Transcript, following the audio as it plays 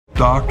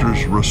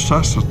doctors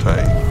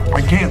resuscitate.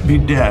 I can't be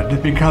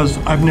dead because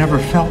I've never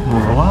felt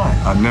more alive.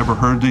 I've never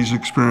heard these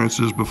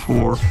experiences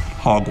before.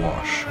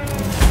 Hogwash.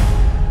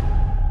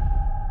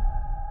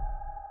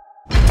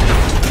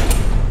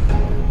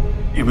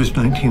 It was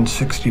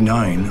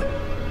 1969,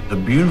 a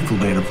beautiful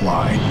day to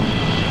fly.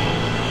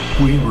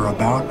 We were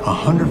about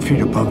 100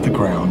 feet above the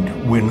ground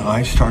when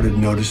I started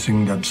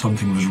noticing that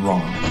something was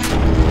wrong.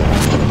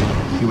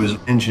 It was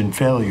engine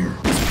failure.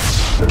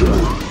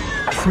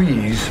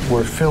 Trees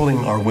were filling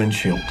our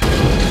windshield.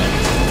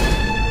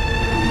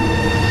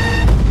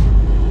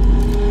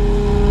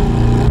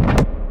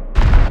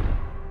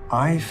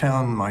 I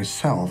found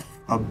myself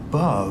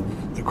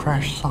above the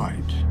crash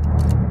site.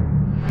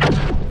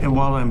 And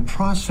while I'm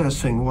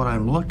processing what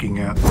I'm looking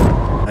at,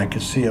 I can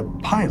see a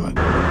pilot,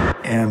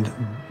 and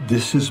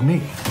this is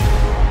me.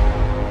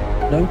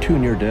 No two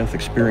near-death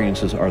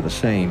experiences are the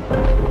same.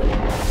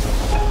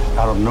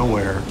 Out of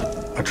nowhere,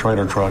 a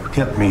trailer truck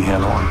hit me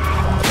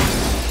head-on.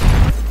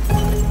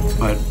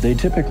 But They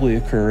typically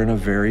occur in a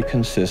very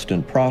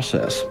consistent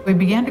process. We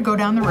began to go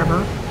down the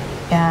river,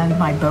 and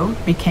my boat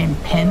became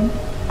pinned.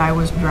 I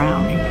was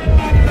drowning.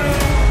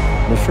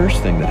 The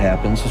first thing that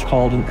happens is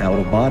called an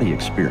out-of-body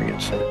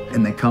experience.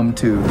 And they come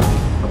to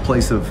a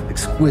place of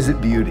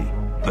exquisite beauty.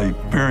 They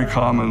very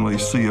commonly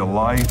see a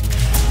light.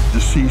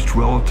 Deceased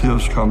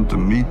relatives come to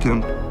meet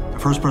them. the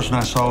first person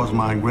I saw was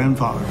my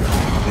grandfather.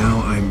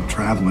 Now I'm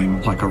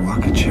traveling like a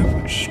rocket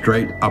ship.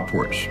 Straight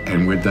upwards.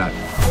 And with that...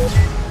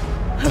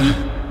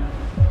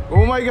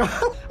 Oh my God,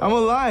 I'm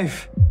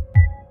alive.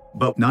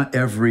 But not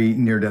every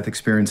near-death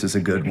experience is a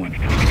good one.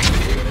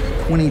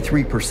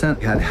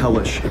 23% had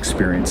hellish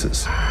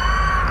experiences.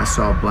 I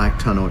saw a black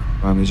tunnel.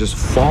 I was just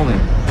falling.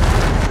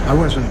 I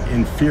wasn't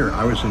in fear.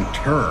 I was in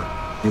terror.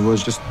 It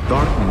was just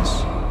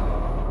darkness.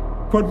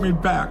 Put me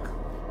back.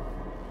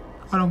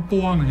 I don't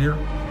belong here.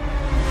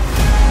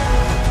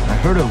 I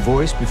heard a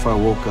voice before I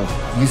woke up.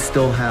 You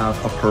still have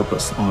a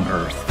purpose on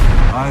Earth.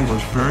 I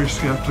was very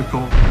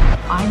skeptical.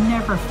 I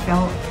never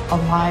felt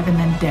alive and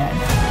then dead.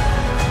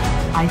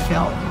 I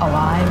felt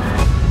alive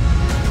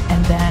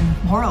and then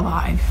more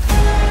alive.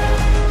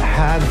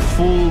 Had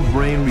full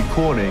brain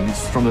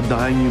recordings from the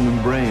dying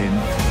human brain.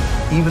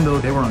 Even though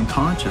they were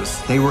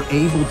unconscious, they were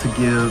able to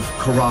give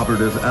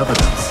corroborative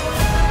evidence.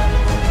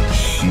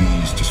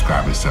 She's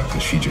describing something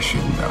she just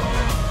shouldn't know.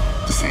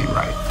 This ain't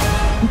right.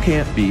 You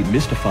can't be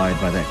mystified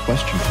by that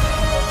question.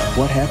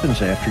 What happens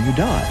after you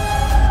die?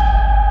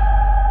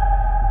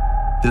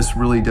 This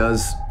really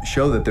does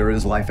show that there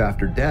is life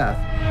after death.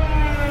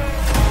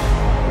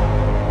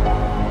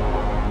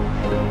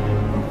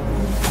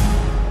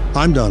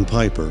 I'm Don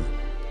Piper,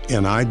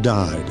 and I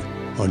died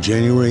on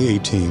January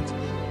 18th,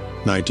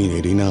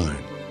 1989.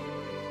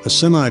 A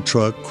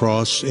semi-truck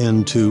crossed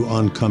into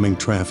oncoming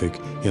traffic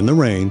in the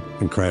rain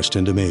and crashed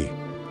into me,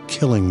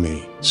 killing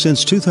me.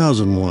 Since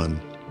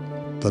 2001,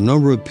 the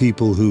number of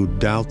people who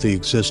doubt the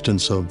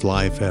existence of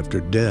life after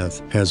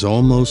death has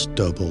almost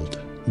doubled.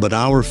 But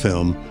our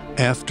film,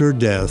 After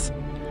Death,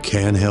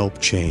 can help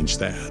change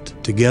that.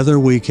 Together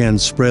we can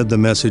spread the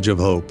message of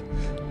hope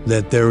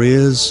that there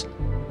is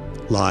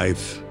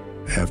life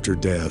after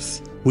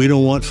death. We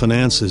don't want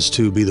finances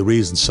to be the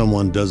reason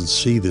someone doesn't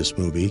see this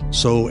movie,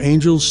 so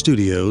Angel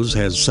Studios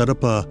has set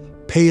up a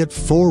Pay It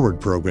Forward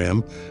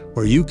program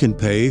where you can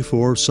pay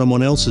for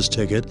someone else's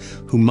ticket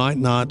who might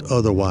not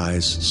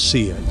otherwise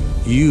see it.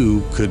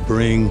 You could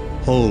bring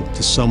hope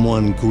to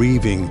someone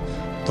grieving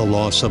the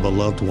loss of a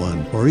loved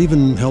one, or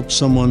even help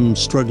someone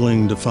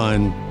struggling to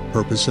find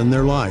purpose in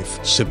their life,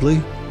 simply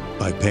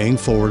by paying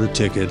forward a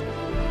ticket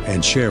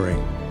and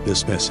sharing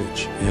this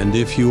message. And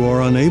if you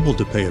are unable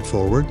to pay it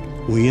forward,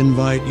 we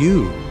invite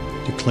you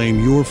to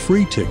claim your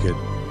free ticket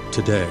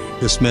today.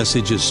 This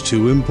message is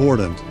too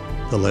important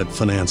to let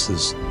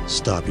finances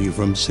stop you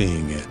from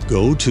seeing it.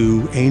 Go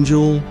to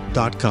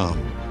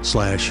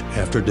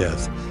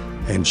angel.com/afterdeath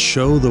and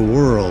show the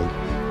world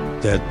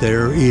that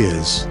there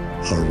is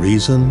a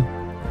reason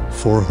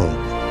for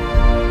hope.